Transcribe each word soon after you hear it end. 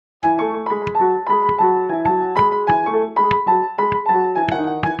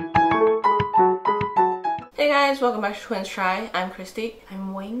guys, welcome back to Twins Try. I'm Christy.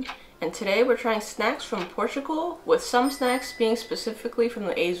 I'm Wing. And today we're trying snacks from Portugal, with some snacks being specifically from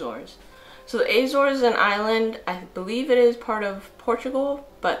the Azores. So the Azores is an island, I believe it is part of Portugal,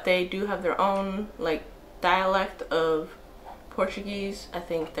 but they do have their own like dialect of Portuguese. I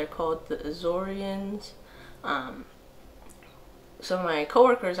think they're called the Azoreans. So my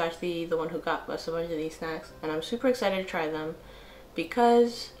coworker is actually the one who got us a bunch of these snacks, and I'm super excited to try them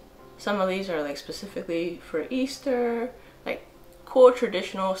because some of these are like specifically for Easter, like cool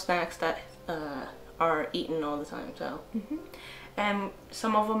traditional snacks that are eaten all the time. So, And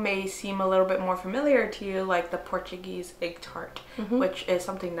some of them may seem a little bit more familiar to you, like the Portuguese egg tart, which is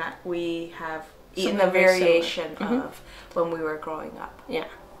something that we have eaten a variation of when we were growing up. Yeah,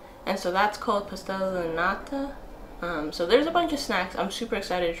 and so that's called Pastéis de Nata. So there's a bunch of snacks. I'm super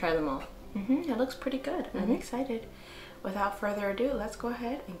excited to try them all. It looks pretty good. I'm excited. Without further ado, let's go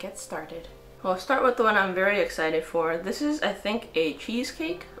ahead and get started. Well, I'll start with the one I'm very excited for. This is, I think, a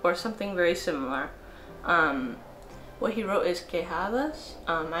cheesecake or something very similar. What he wrote is quejadas.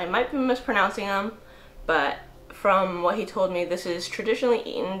 I might be mispronouncing them, but from what he told me, this is traditionally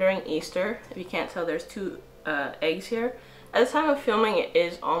eaten during Easter. If you can't tell, there's two eggs here. At the time of filming, it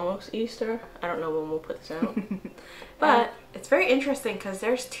is almost Easter. I don't know when we'll put this out. But it's very interesting because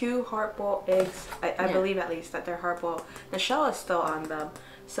there's two hard-boiled eggs. I believe at least that they're hard-boiled. The shell is still on them.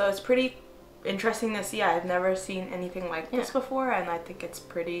 So it's pretty interesting to see. I've never seen anything like this before, and I think it's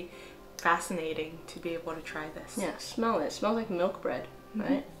pretty fascinating to be able to try this. Yeah, smell it. It smells like milk bread,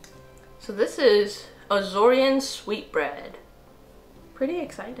 right? So this is Azorean sweetbread. Pretty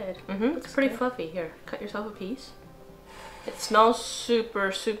excited. It's pretty fluffy. Here, cut yourself a piece. It smells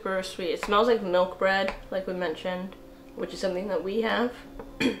super, super sweet. It smells like milk bread, like we mentioned, which is something that we have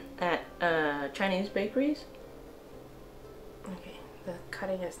at Chinese bakeries. Okay, the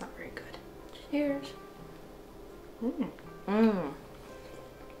cutting is not very good. Cheers.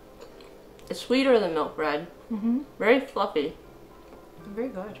 It's sweeter than milk bread. Very fluffy. Very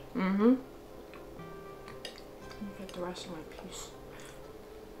good. Let me get the rest of my piece.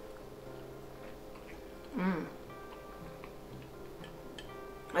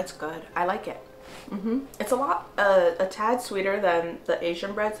 It's good. I like it. It's a tad sweeter than the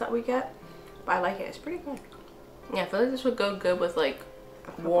Asian breads that we get, but I like it. It's pretty good. Yeah, I feel like this would go good with like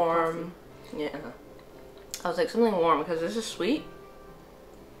warm. Yeah, I was like something warm because this is sweet,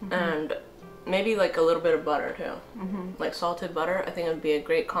 and maybe like a little bit of butter too, like salted butter. I think it would be a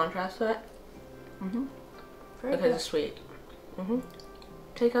great contrast to it. Because it's sweet.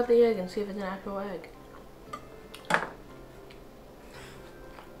 Take out the egg and see if it's an actual egg.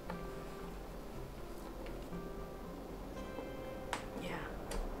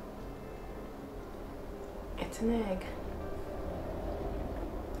 It's an egg.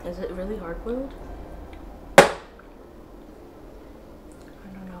 Is it really hard-boiled? I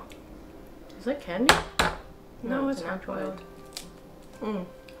don't know. Is that candy? No, it's an actual hard-boiled. egg.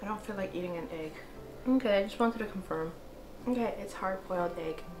 I don't feel like eating an egg. Okay, I just wanted to confirm. Okay, it's hard-boiled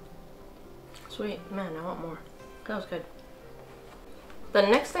egg. Sweet. Man, I want more. That was good. The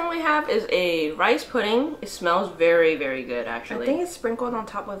next thing we have is a rice pudding. It smells very, very good, actually. I think it's sprinkled on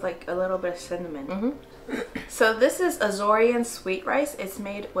top with like a little bit of cinnamon. So this is Azorean sweet rice. It's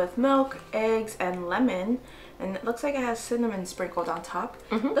made with milk, eggs, and lemon. And it looks like it has cinnamon sprinkled on top.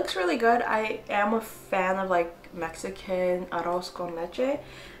 Looks really good. I am a fan of like Mexican arroz con leche.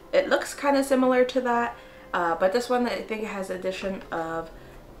 It looks kind of similar to that. But this one, I think it has addition of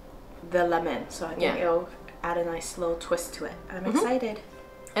the lemon. So I think it'll add a nice little twist to it. I'm excited.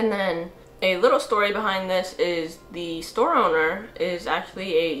 And then a little story behind this is the store owner is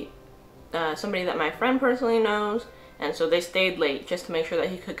actually somebody that my friend personally knows, and so they stayed late just to make sure that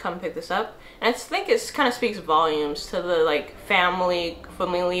he could come pick this up. And I think it kind of speaks volumes to the like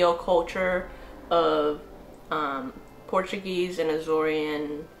familial culture of Portuguese and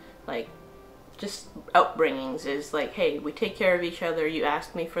Azorean like just upbringings. Is like, hey, we take care of each other, you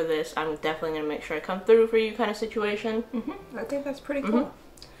asked me for this, I'm definitely gonna make sure I come through for you, kind of situation. I think that's pretty cool.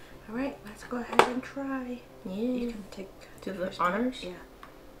 All right, let's go ahead and try. Yeah, You can take do the honors. Yeah.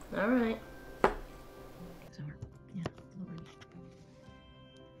 All right.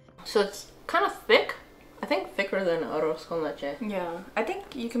 So it's kind of thick. I think thicker than arroz con leche. Yeah, I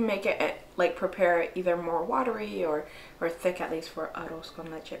think you can make it like prepare it either more watery or thick, at least for arroz con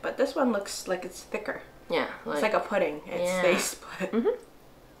leche. But this one looks like it's thicker. Yeah, it's like a pudding. It stays put.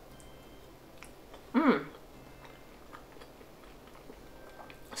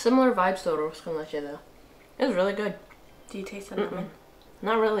 Similar vibes to arroz con leche though. It was really good. Do you taste the lemon?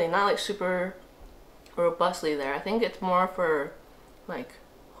 Not really. Not like super robustly there. I think it's more for like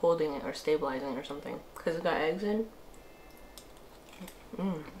holding it or stabilizing it or something. because it's got eggs in.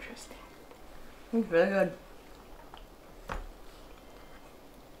 Interesting. It's really good.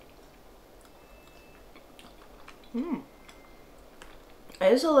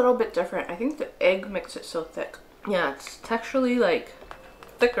 It is a little bit different. I think the egg makes it so thick. Yeah, it's texturally like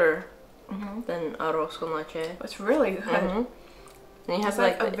thicker than arroz con leche. It's really good. And you have It's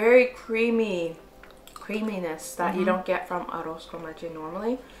like a very creaminess that you don't get from arroz con leche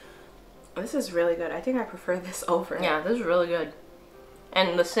normally. This is really good. I think I prefer this over it. Yeah, this is really good.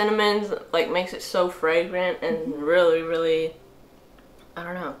 And the cinnamon like makes it so fragrant and really, really, I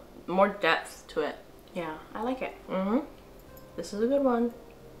don't know, more depth to it. Yeah, I like it. This is a good one.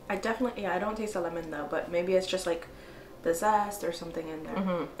 I definitely, I don't taste the lemon though, but maybe it's just like the zest or something in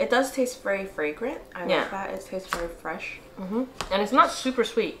there. It does taste very fragrant. I like that. It tastes very fresh. And it's not super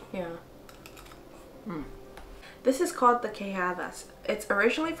sweet. Yeah. This is called the quejadas. It's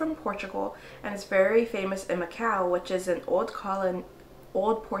originally from Portugal and it's very famous in Macau, which is an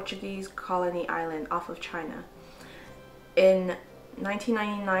old Portuguese colony island off of China. In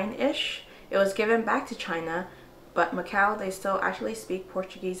 1999-ish, it was given back to China, but Macau, they still actually speak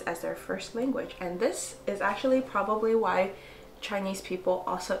Portuguese as their first language. And this is actually probably why Chinese people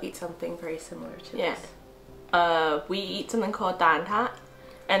also eat something very similar to this. We eat something called tart,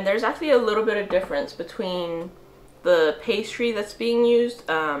 and there's actually a little bit of difference between the pastry that's being used,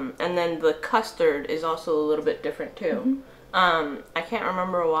 and then the custard is also a little bit different too. I can't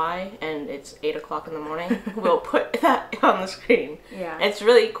remember why, and it's 8 o'clock in the morning. We'll put that on the screen. Yeah. It's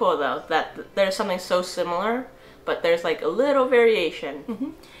really cool though that there's something so similar, but there's like a little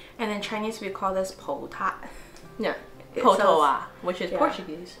variation. And in Chinese we call this po tat. Yeah. Potoa, which is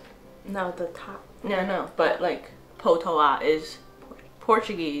Portuguese. No, the top. No, but like potoa is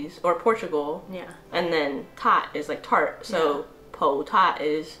Portuguese or Portugal. Yeah. And then tat is like tart. So po tat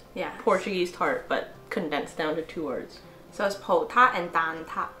is Portuguese tart, but condensed down to 2 words. So it's po tat and dan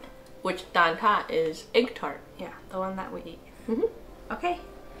tat. Which dan tat is egg tart. Yeah, the one that we eat. Okay,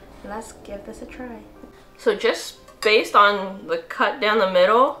 let's give this a try. So just based on the cut down the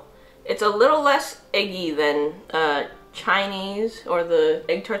middle, it's a little less eggy than Chinese or the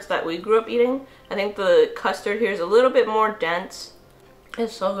egg tarts that we grew up eating. I think the custard here is a little bit more dense.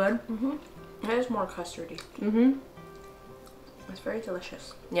 It's so good. It is more custardy. It's very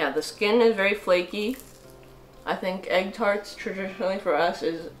delicious. Yeah, the skin is very flaky. I think egg tarts traditionally for us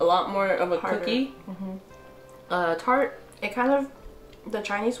is a lot more of a cookie tart. It kind of, the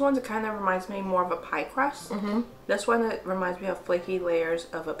Chinese ones, it kind of reminds me more of a pie crust. This one, it reminds me of flaky layers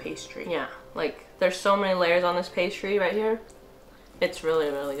of a pastry. Yeah, like there's so many layers on this pastry right here. It's really,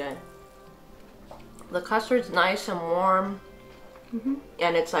 really good. The custard's nice and warm.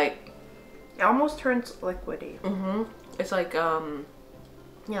 And it's like, it almost turns liquidy. It's like, yeah,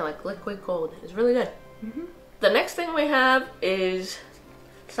 like liquid gold. It's really good. The next thing we have is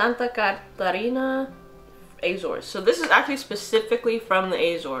Santa Catarina Azores. So this is actually specifically from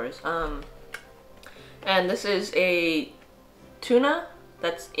the Azores. And this is a tuna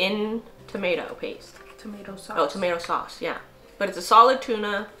that's in tomato paste. Tomato sauce. Oh, tomato sauce, yeah. But it's a solid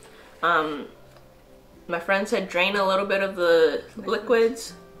tuna. My friend said drain a little bit of the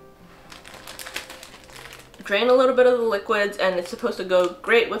liquids. Drain a little bit of the liquids, and it's supposed to go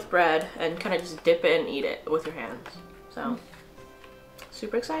great with bread, and kind of just dip it and eat it with your hands. So,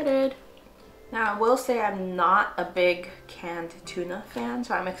 super excited. Now I will say I'm not a big canned tuna fan,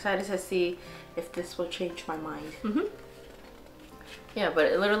 so I'm excited to see if this will change my mind. Yeah, but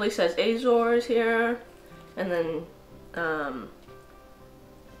it literally says Azores here, and then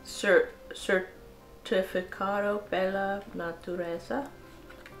Certificado Bella Natureza.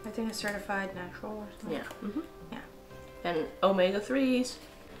 I think it's certified natural or something. Yeah. And omega-3s.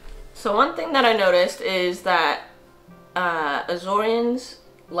 So one thing that I noticed is that Azoreans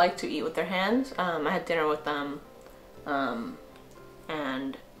like to eat with their hands. I had dinner with them,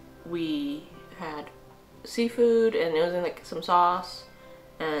 and we had seafood, and it was in like some sauce,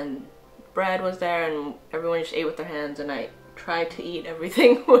 and bread was there, and everyone just ate with their hands, and I tried to eat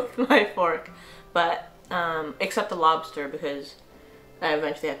everything with my fork, but except the lobster, because I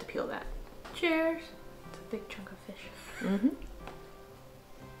eventually had to peel that. Cheers! It's a big chunk of fish.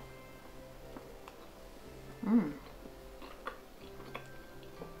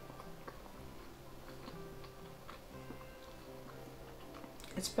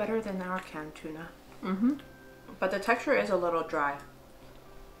 It's better than our canned tuna. But the texture is a little dry.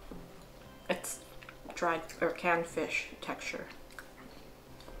 It's dried or canned fish texture.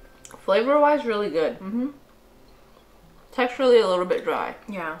 Flavor-wise, really good. Texturally, a little bit dry.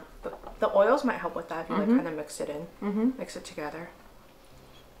 Yeah, but the oils might help with that if you like kind of mix it in, mix it together.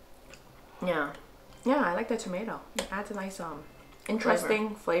 Yeah, Yeah, I like the tomato. It adds a nice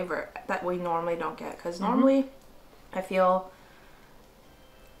interesting flavor that we normally don't get, because normally I feel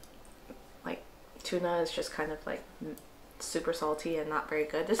like tuna is just kind of like super salty and not very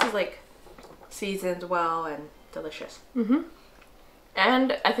good. This is like seasoned well and delicious.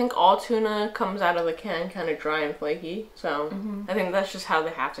 And I think all tuna comes out of the can kind of dry and flaky, so I think that's just how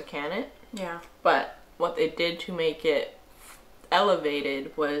they have to can it. Yeah. But what they did to make it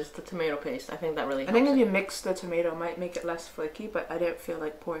elevated was the tomato paste. I think that really helps. I think if you mix the tomato, it might make it less flaky, but I didn't feel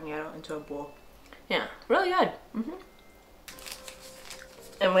like pouring it out into a bowl. Yeah, really good.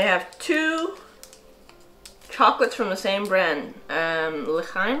 And we have 2 chocolates from the same brand.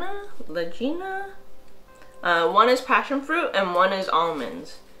 Regina. One is passion fruit and one is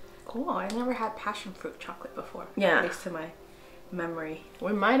almonds. Cool. I never had passion fruit chocolate before. Yeah. At least to my memory.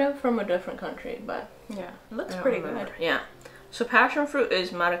 We might have from a different country, but yeah, it looks pretty good. Yeah. So passion fruit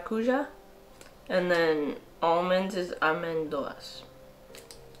is maracujá, and then almonds is amendoas.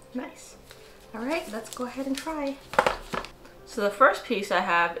 Nice. All right, let's go ahead and try. So the first piece I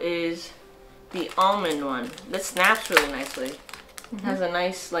have is the almond one. This snaps really nicely. It has a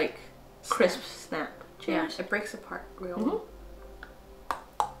nice like crisp snap. Cheers. Yeah, it breaks apart real well.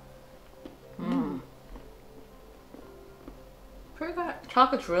 Pretty good.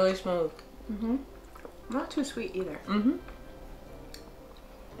 Chocolate's really smooth. Not too sweet either.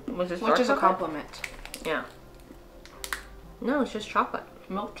 Which is a compliment. Yeah. No, it's just chocolate.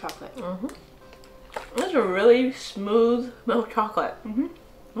 Milk chocolate. This is a really smooth milk chocolate.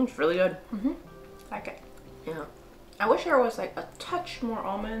 It's really good. Like it. Yeah. I wish there was like a touch more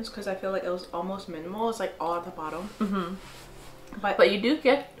almonds, because I feel like it was almost minimal. It's like all at the bottom. But you do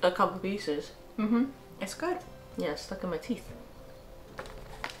get a couple pieces. It's good. Yeah, it's stuck in my teeth.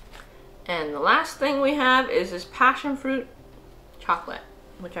 And the last thing we have is this passion fruit chocolate,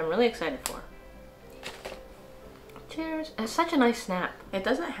 which I'm really excited for. Cheers. It's such a nice snap. It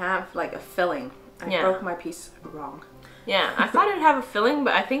doesn't have like a filling. I broke my piece wrong. Yeah, I thought it'd have a filling,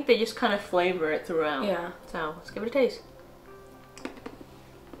 but I think they just kind of flavor it throughout. Yeah. So let's give it a taste.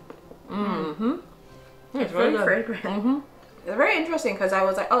 It's really fragrant. It's very interesting, because I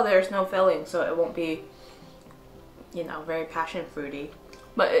was like, oh, there's no filling, so it won't be, you know, very passion fruity.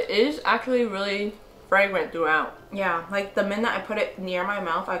 But it is actually really fragrant throughout. Yeah, like the minute I put it near my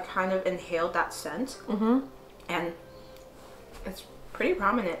mouth, I kind of inhaled that scent. And it's pretty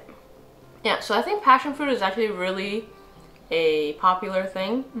prominent. Yeah, so I think passion fruit is actually really a popular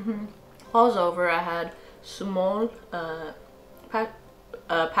thing. While I was over, I had small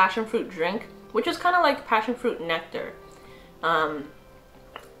passion fruit drink, which is kind of like passion fruit nectar. I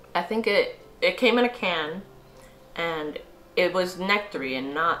think it came in a can, and it was nectary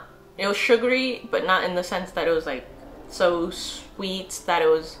and not, it was sugary, but not in the sense that it was like so sweet that it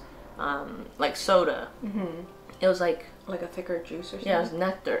was like soda. It was like a thicker juice or something. Yeah, it was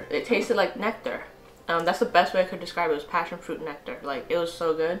nectar. It tasted like nectar. That's the best way I could describe it. Was passion fruit nectar. Like, it was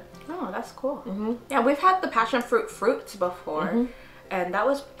so good. Oh, that's cool. Yeah, we've had the passion fruits before, and that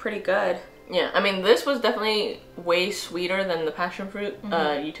was pretty good. Yeah, I mean, this was definitely way sweeter than the passion fruit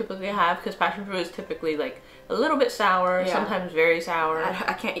you typically have, because passion fruit is typically like a little bit sour, sometimes very sour.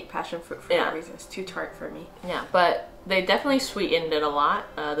 I can't eat passion fruit for that reason. It's too tart for me. Yeah, but they definitely sweetened it a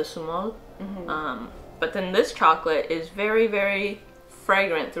lot, the sumol. But then this chocolate is very, very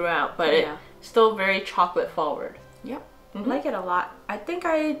fragrant throughout, but it's still very chocolate forward. Yep. I like it a lot. I think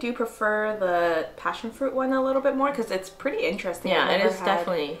I do prefer the passion fruit one a little bit more, because it's pretty interesting. Yeah, it is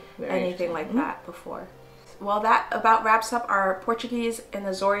definitely anything like that before. Well, that about wraps up our Portuguese and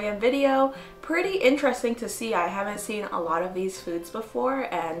Azorean video. Pretty interesting to see. I haven't seen a lot of these foods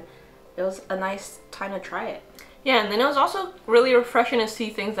before, and it was a nice time to try it. Yeah, and then it was also really refreshing to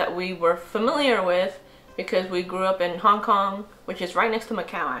see things that we were familiar with, because we grew up in Hong Kong, which is right next to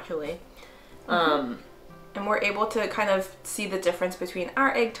Macau, actually. And we're able to kind of see the difference between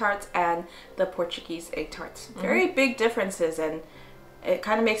our egg tarts and the Portuguese egg tarts. Very big differences, and it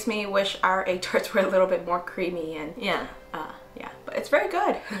kind of makes me wish our egg tarts were a little bit more creamy. And yeah, but it's very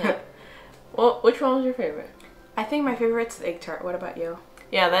good. Yeah. Well, which one was your favorite? I think my favorite's the egg tart. What about you?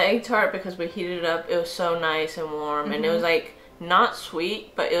 Yeah, the egg tart, because we heated it up, it was so nice and warm, and it was like not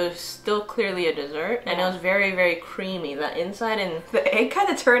sweet, but it was still clearly a dessert, and it was very, very creamy. The inside, and the egg kind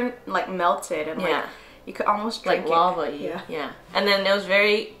of turned like melted, and like you could almost drink like lava. Yeah. And then it was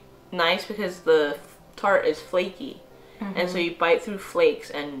very nice because the tart is flaky, and so you bite through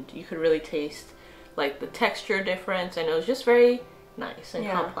flakes, and you could really taste like the texture difference, and it was just very nice and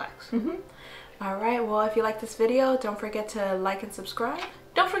complex. Alright, well, if you like this video, don't forget to like and subscribe.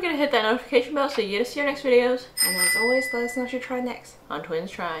 Don't forget to hit that notification bell so you get to see our next videos. And as always, let us know what you try next on Twins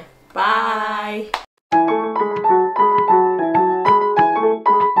Try. Bye!